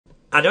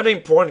Another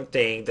important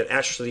thing that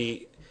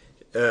actually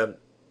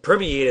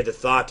permeated the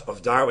thought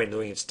of Darwin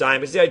during its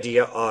time is the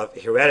idea of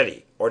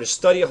heredity, or the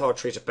study of how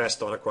traits are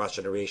passed on across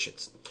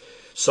generations.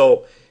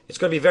 So it's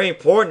going to be very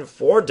important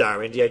for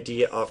Darwin, the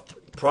idea of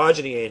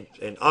progeny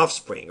and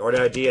offspring, or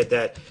the idea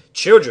that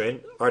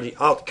children are the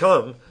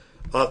outcome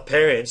of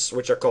parents,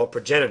 which are called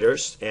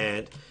progenitors,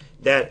 and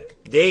that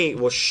they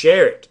will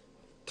share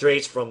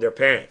traits from their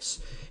parents.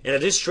 And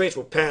that these traits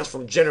will pass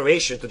from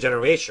generation to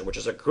generation, which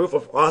is a group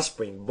of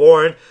offspring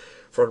born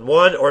from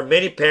one or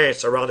many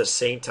parents around the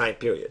same time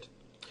period.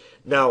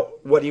 Now,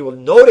 what you will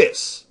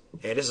notice,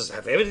 and this has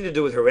everything to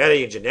do with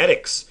heredity and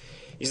genetics,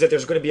 is that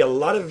there's going to be a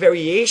lot of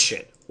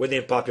variation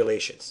within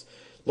populations.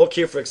 Look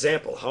here, for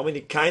example, how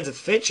many kinds of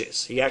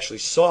finches he actually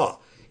saw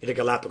in the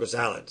Galapagos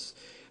Islands.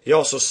 He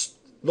also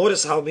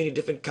noticed how many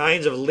different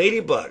kinds of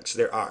ladybugs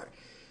there are.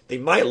 They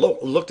might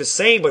look the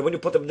same, but when you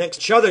put them next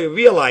to each other, you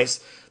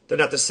realize they're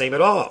not the same at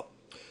all.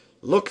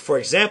 Look, for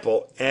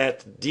example,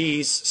 at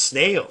these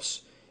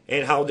snails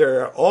and how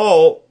they're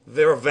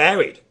very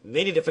varied.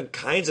 Many different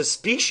kinds of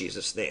species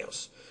of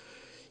snails.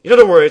 In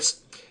other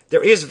words,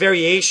 there is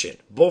variation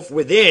both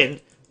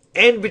within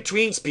and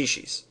between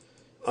species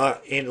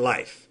in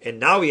life. And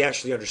now we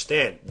actually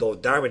understand, though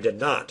Darwin did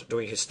not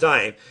during his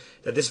time,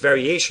 that this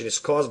variation is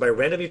caused by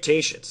random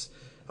mutations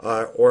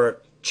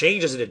or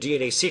changes in the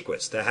DNA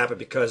sequence that happen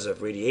because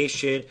of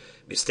radiation,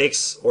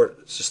 mistakes, or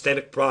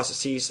systemic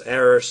processes,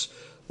 errors,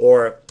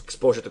 or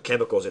exposure to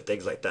chemicals and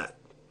things like that.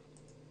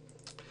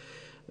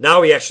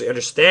 Now we actually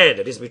understand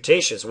that these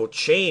mutations will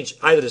change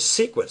either the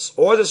sequence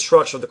or the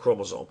structure of the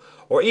chromosome,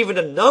 or even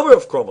the number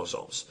of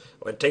chromosomes,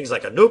 or things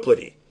like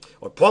aneuploidy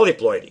or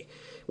polyploidy,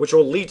 which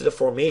will lead to the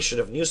formation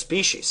of new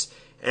species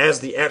as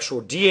the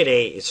actual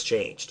DNA is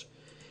changed.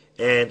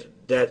 And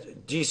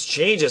that these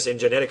changes in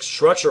genetic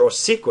structure or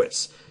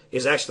sequence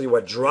is actually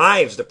what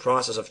drives the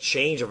process of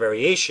change or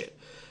variation.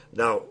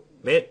 Now,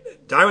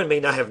 Darwin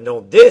may not have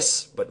known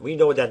this, but we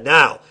know that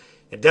now.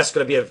 And that's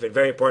going to be a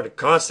very important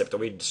concept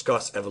when we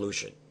discuss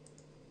evolution.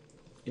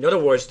 In other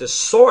words, the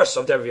source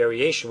of that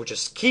variation, which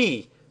is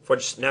key for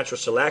natural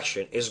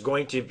selection, is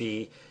going to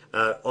be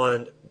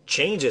on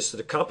changes to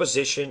the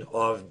composition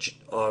of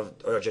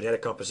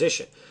genetic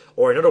composition.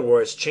 Or in other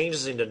words,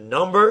 changes in the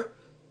number,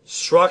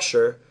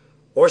 structure,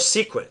 or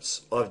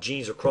sequence of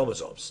genes or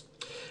chromosomes.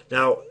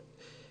 Now,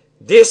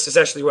 this is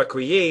actually what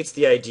creates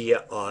the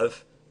idea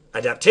of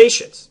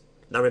adaptations.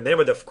 Now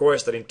remember, of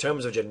course, that in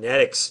terms of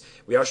genetics,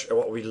 we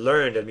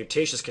learned that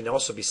mutations can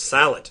also be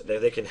silent,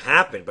 that they can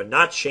happen but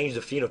not change the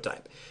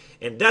phenotype.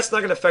 And that's not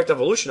going to affect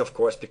evolution, of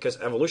course, because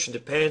evolution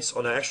depends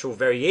on an actual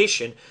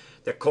variation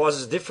that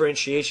causes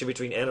differentiation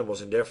between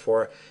animals and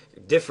therefore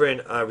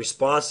different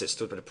responses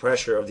to the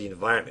pressure of the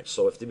environment.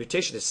 So if the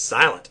mutation is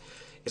silent,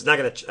 it's not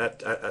going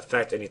to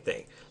affect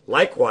anything.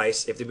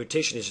 Likewise, if the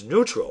mutation is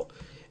neutral,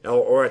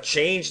 or a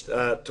change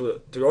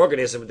to the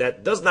organism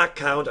that does not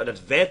count an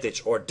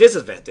advantage or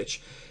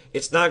disadvantage,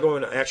 it's not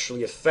going to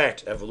actually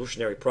affect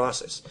evolutionary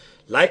process.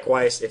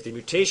 Likewise, if the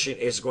mutation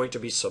is going to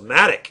be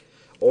somatic,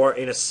 or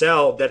in a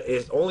cell that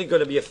is only going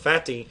to be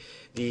affecting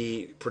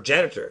the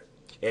progenitor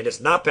and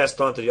it's not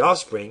passed on to the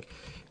offspring,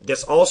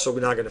 that's also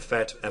not going to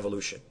affect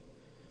evolution.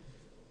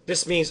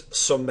 This means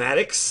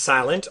somatic,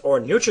 silent, or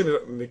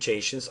neutral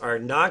mutations are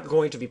not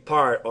going to be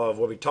part of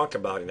what we talk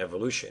about in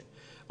evolution.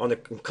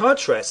 In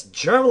contrast,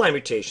 germline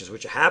mutations,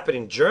 which happen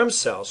in germ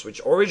cells, which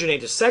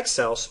originate as sex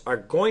cells, are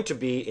going to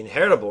be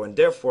inheritable and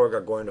therefore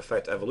are going to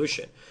affect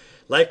evolution.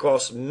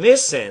 Likewise,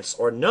 missense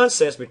or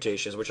nonsense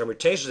mutations, which are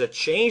mutations that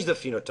change the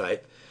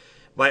phenotype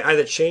by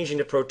either changing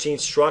the protein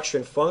structure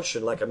and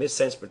function, like a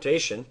missense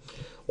mutation,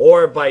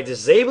 or by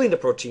disabling the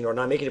protein or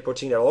not making the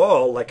protein at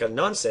all, like a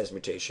nonsense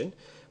mutation,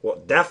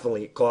 will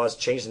definitely cause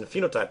changes in the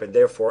phenotype and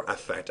therefore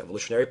affect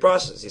evolutionary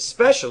processes,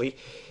 especially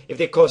if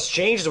they cause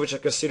changes which are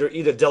considered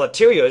either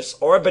deleterious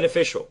or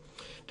beneficial.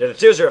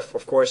 Deleterious are,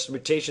 of course,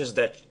 mutations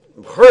that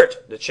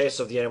hurt the chances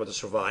of the animal to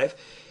survive,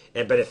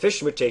 and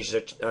beneficial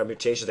mutations are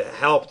mutations that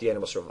help the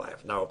animal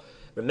survive. Now,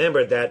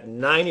 remember that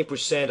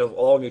 90% of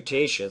all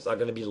mutations are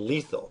going to be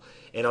lethal,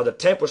 and of the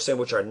 10%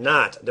 which are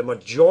not, the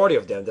majority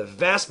of them, the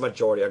vast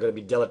majority, are going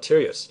to be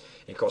deleterious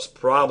and cause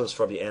problems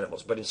for the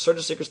animals. But in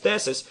certain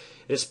circumstances,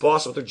 it is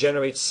possible to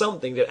generate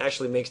something that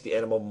actually makes the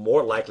animal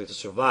more likely to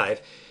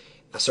survive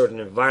a certain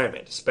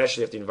environment,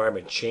 especially if the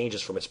environment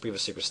changes from its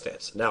previous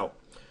circumstance. Now,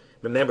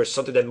 remember,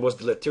 something that was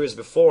deleterious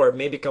before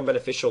may become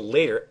beneficial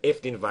later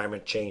if the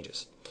environment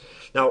changes.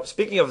 Now,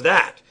 speaking of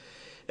that,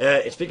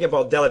 speaking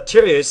about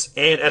deleterious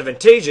and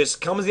advantageous,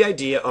 comes the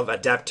idea of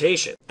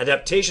adaptation.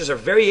 Adaptations are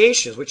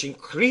variations which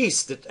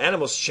increase the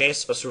animal's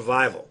chance of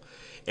survival.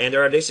 And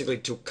there are basically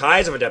two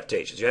kinds of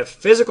adaptations. You have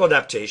physical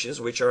adaptations,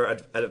 which are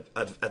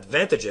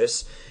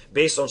advantageous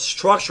based on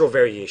structural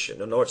variation,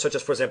 such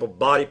as, for example,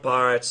 body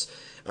parts,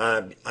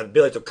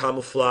 ability to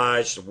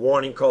camouflage,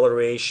 warning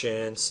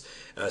colorations,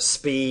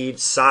 speed,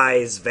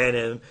 size,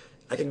 venom.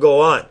 I can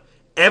go on.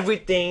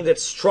 Everything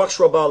that's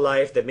structural about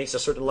life that makes a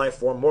certain life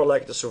form more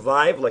likely to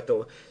survive, like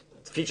the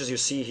features you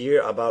see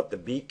here about the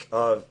beak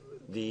of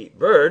the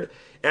bird,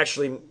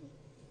 actually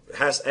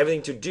has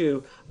everything to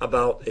do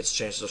about its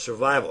chances of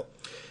survival.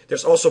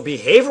 There's also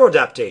behavioral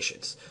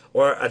adaptations,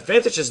 or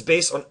advantages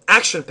based on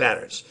action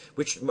patterns,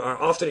 which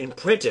are often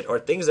imprinted, or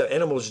things that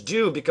animals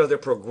do because they're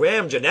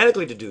programmed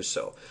genetically to do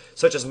so,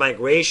 such as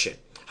migration,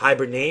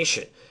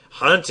 hibernation,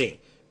 hunting,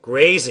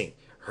 grazing,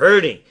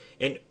 herding,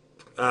 and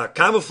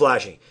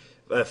camouflaging,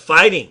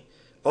 fighting.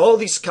 All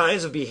these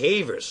kinds of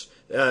behaviors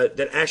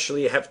that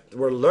actually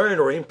were learned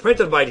or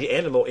imprinted by the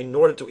animal in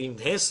order to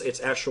enhance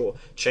its actual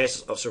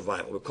chances of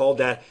survival. We call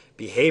that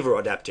behavioral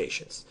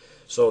adaptations.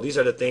 So these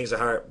are the things that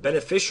are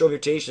beneficial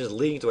mutations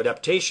leading to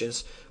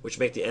adaptations which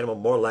make the animal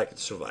more likely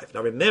to survive.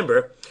 Now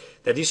remember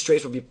that these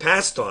traits will be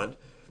passed on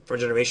from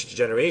generation to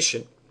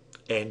generation,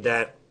 and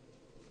that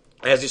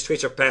as these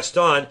traits are passed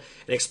on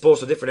and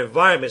exposed to different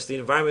environments, the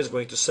environment is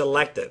going to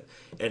select them.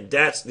 And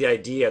that's the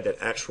idea that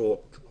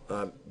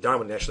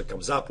Darwin actually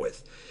comes up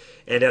with.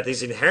 And that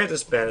these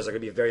inheritance patterns are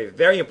going to be very,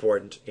 very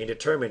important in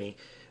determining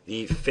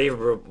the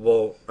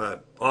favorable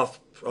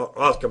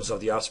outcomes of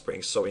the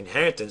offspring. So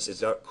inheritance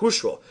is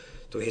crucial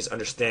to his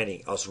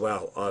understanding as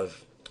well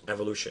of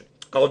evolution.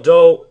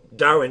 Although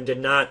Darwin did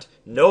not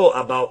know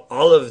about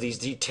all of these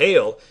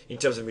detail in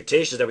terms of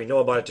mutations that we know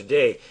about it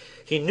today,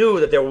 he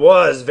knew that there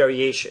was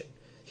variation.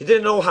 He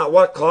didn't know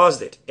what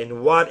caused it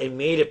and what it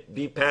made it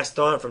be passed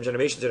on from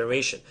generation to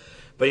generation.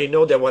 But he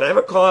knew that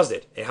whatever caused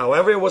it and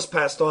however it was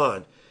passed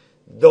on,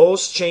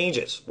 those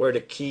changes were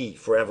the key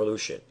for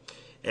evolution.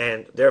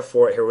 And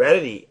therefore,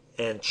 heredity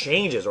and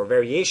changes or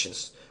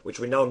variations, which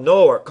we now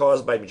know are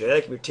caused by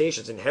genetic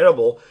mutations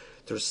inheritable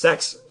through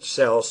sex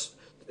cells,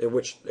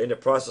 which in the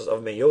process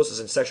of meiosis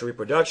and sexual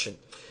reproduction,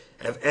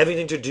 have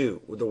everything to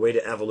do with the way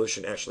that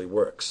evolution actually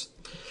works.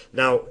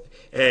 Now,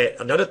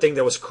 another thing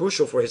that was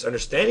crucial for his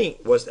understanding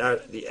was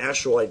the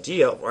actual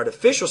idea of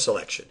artificial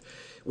selection,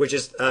 which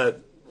is,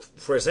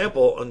 for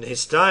example, in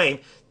his time,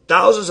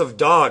 thousands of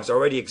dogs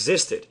already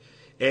existed.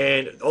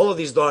 And all of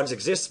these dogs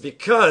exist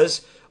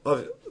because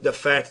of the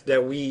fact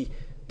that we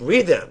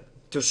breed them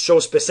to show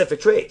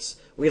specific traits.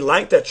 We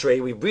like that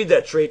trait, we breed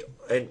that trait,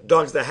 and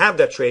dogs that have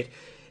that trait,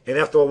 and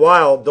after a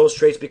while, those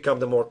traits become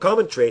the more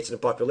common traits in the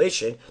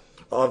population,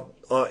 and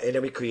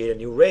then we create a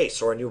new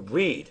race or a new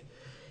breed.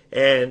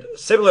 And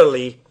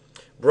similarly,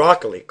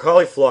 broccoli,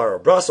 cauliflower,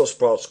 Brussels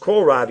sprouts,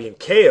 kohlrabi, and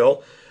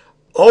kale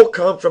all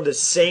come from the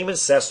same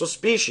ancestral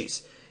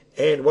species.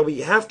 And what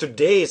we have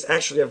today is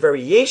actually a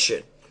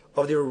variation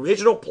of the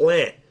original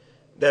plant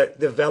that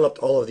developed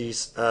all of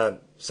these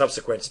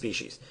subsequent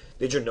species.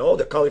 Did you know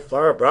that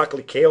cauliflower,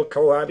 broccoli, kale,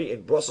 kohlrabi,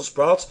 and Brussels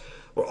sprouts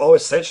were all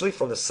essentially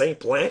from the same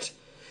plant?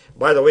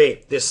 By the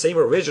way, this same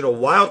original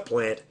wild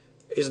plant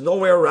is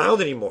nowhere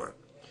around anymore.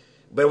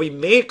 But we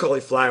made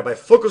cauliflower by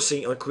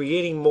focusing on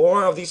creating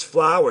more of these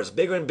flowers,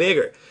 bigger and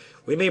bigger.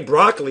 We made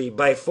broccoli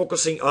by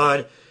focusing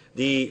on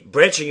the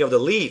branching of the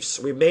leaves.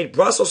 We made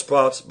Brussels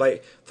sprouts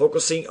by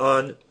focusing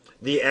on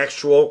the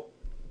actual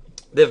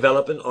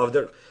development of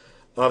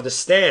the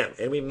stem.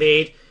 And we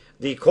made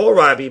the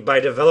kohlrabi by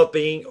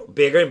developing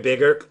bigger and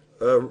bigger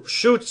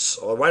shoots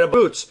or white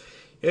roots.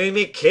 And we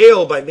made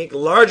kale by making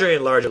larger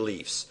and larger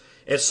leaves.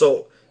 And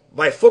so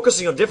by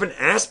focusing on different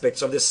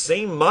aspects of this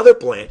same mother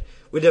plant,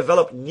 we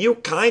develop new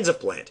kinds of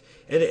plant.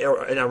 And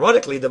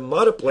ironically, the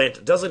mother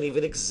plant doesn't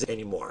even exist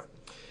anymore.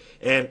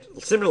 And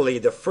similarly,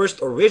 the first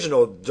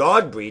original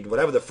dog breed,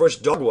 whatever the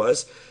first dog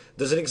was,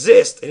 doesn't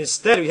exist. And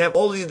instead, we have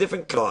all these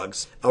different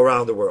dogs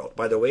around the world.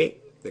 By the way,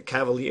 the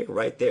Cavalier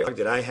right there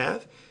that I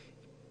have.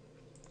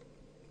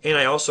 And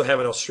I also have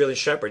an Australian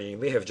Shepherd, and you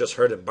may have just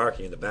heard them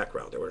barking in the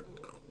background. They were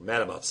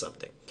mad about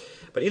something.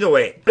 But either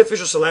way,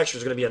 artificial selection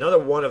is going to be another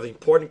one of the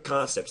important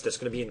concepts that's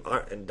going to be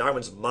in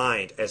Darwin's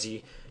mind as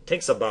he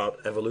thinks about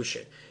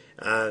evolution.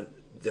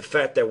 The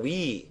fact that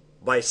we,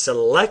 by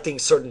selecting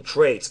certain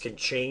traits, can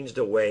change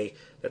the way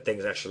that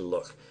things actually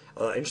look.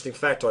 Interesting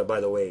factoid, by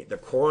the way, the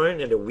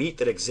corn and the wheat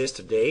that exist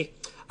today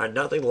are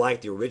nothing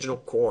like the original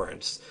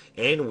corns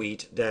and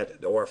wheat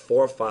that our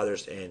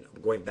forefathers and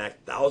going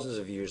back thousands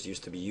of years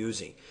used to be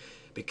using,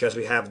 because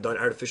we have done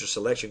artificial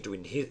selection to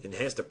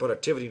enhance the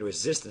productivity and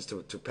resistance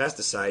to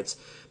pesticides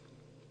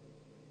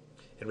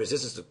and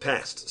resistance to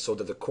pests, so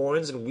that the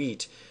corns and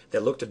wheat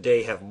that look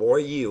today have more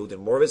yield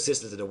and more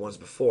resistance than the ones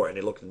before, and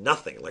they look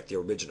nothing like the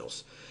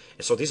originals.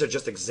 And so these are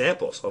just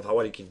examples of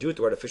what you can do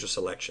to artificial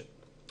selection.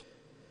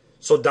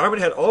 So Darwin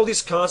had all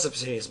these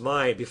concepts in his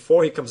mind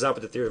before he comes up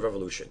with the theory of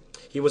evolution.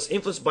 He was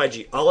influenced by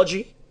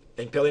geology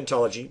and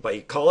paleontology, by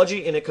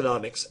ecology and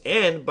economics,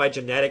 and by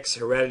genetics,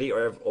 heredity,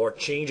 or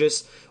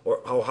changes,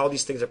 or how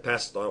these things are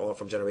passed on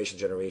from generation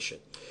to generation.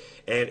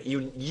 And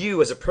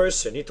you as a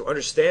person need to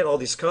understand all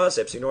these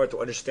concepts in order to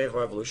understand how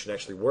evolution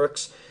actually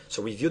works.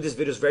 So review these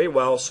videos very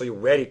well so you're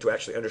ready to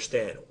actually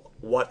understand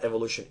what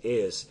evolution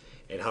is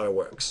and how it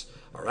works.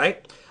 All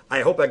right?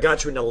 I hope I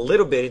got you in a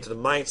little bit into the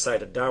mindset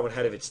that Darwin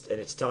had in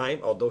its time.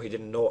 Although he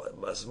didn't know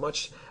as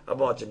much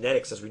about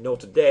genetics as we know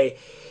today,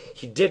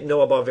 he did know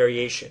about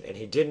variation, and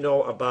he did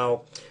know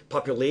about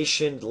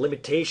population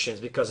limitations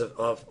because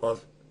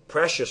of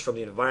pressures from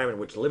the environment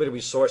with limited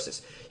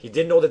resources. He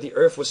did know that the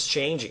earth was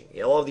changing,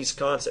 all of these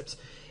concepts.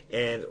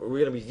 And we're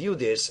going to review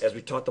this as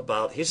we talked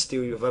about his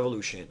theory of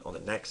evolution on the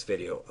next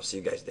video. I'll see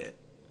you guys then.